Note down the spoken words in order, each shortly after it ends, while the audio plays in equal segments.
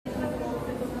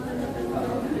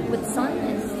with sun,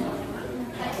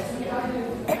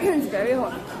 it's very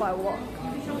hard by walk.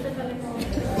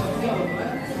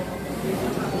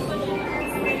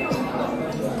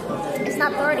 It's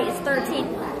not 30, it's 13.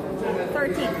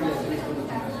 13.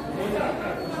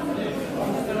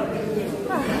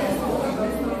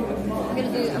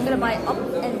 I'm gonna buy up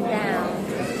and down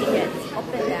tickets.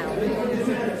 Up and down.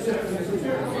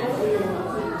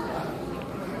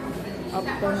 Up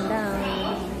and down.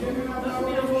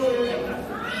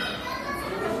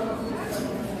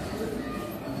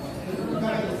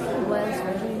 West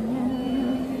Virginia.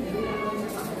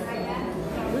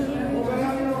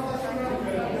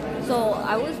 So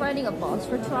I was riding a bus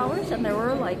for 2 hours, and there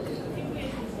were like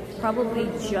probably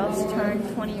just turned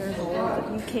 20 years old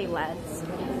UK lads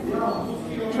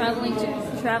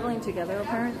traveling together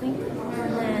apparently,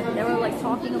 and they were like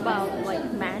talking about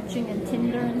like matching and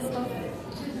Tinder and stuff.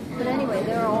 But anyway,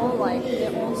 they all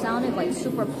sounded like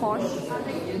super posh.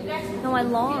 No, I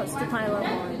lost to Tyler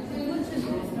Horn.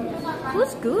 He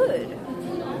was good,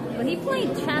 but he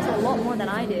played chess a lot more than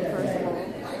I did, first of all.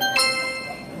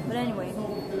 But anyway,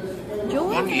 Joe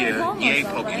was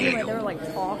anyway, they were like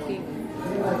talking a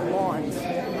lot.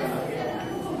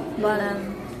 But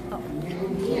oh.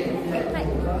 Hi,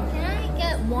 can I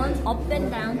get one up and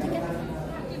down ticket?